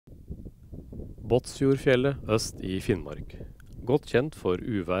Båtsfjordfjellet øst i Finnmark. Godt kjent for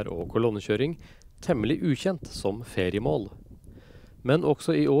uvær og kolonnekjøring, temmelig ukjent som feriemål. Men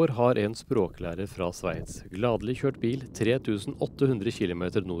også i år har en språklærer fra Sveits gladelig kjørt bil 3800 km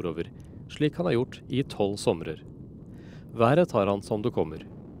nordover, slik han har gjort i 12 somrer. Været tar han som det kommer.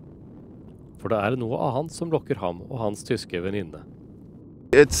 For det er noe annet som lokker ham og hans tyske venninne.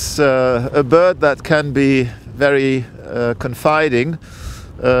 It's a bird that can be very confiding.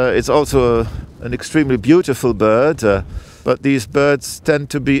 It's also an extremely beautiful bird, but these birds tend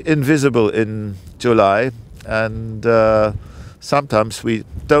to be invisible in July, and sometimes we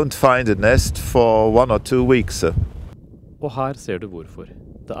don't find a nest for 1 or 2 weeks. Og her ser du hvorfor.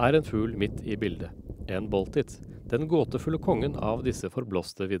 Det er en fugl midt i bildet. En boltit, den gåtefulle kongen av disse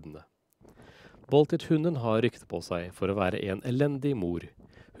forblåste viddene. Boltit-hunden har rykte på seg for å være en elendig mor.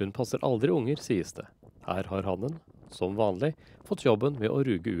 Hun passer aldri unger, sies det. Her har hannen, som vanlig, fått jobben med å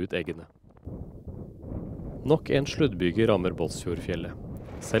ruge ut eggene. Nok en sluddbyge rammer Båtsfjordfjellet.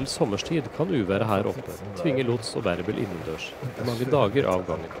 Selv sommerstid kan uværet her oppe tvinge Lutz og Bärbel innendørs mange dager av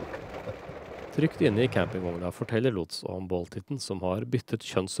gangen. Trygt inne i campingvogna forteller Lutz om boltiten som har byttet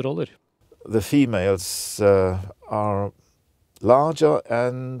kjønnsroller. The females are larger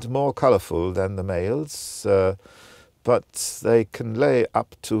and more colorful than the males, but they can lay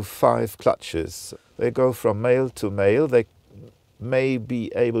up to 5 clutches. They go from male to male. They may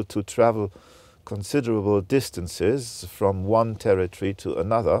be able to travel considerable distances from one territory to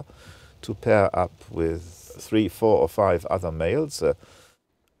another to pair up with 3, 4 or 5 other males.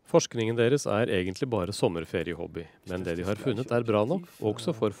 Forskningen deres er egentlig bare sommerferiehobby, men det de har funnet er bra nok,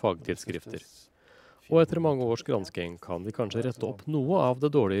 også for fagtidsskrifter. Og etter mange års gransking kan de kanskje rette opp noe av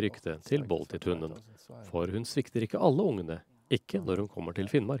det dårlige ryktet til Boltit-hunden. For hun svikter ikke alle ungene, ikke når hun kommer til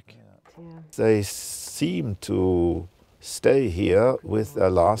Finnmark. They seem to stay here with their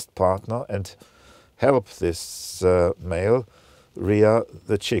last partner and help this male rear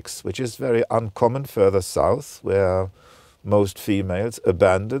the chicks, which is very uncommon further south, where most females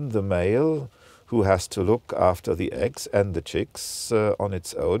abandon the male who has to look after the eggs and the chicks on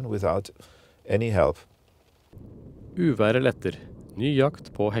its own without any help. Uværet letter. Ny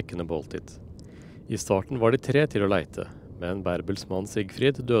jakt på hekkende boltit. I starten var de 3 til å leite, men Bärbels mann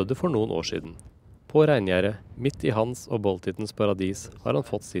Sigfrid døde for noen år siden. På regngjerde, midt i hans og boltitens paradis, har han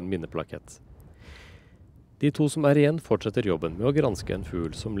fått sin minneplakett. De 2 som er igjen fortsetter jobben med å granske en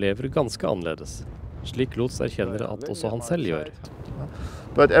fugl som lever ganske annerledes, slik Lutz erkjenner at også han selv gjør.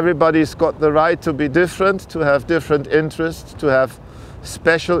 But everybody's got the right to be different, to have different interests, to have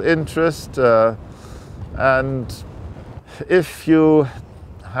special interest, and if you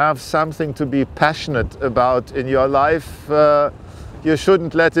have something to be passionate about in your life, you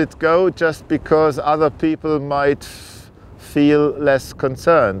shouldn't let it go just because other people might feel less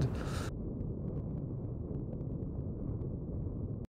concerned.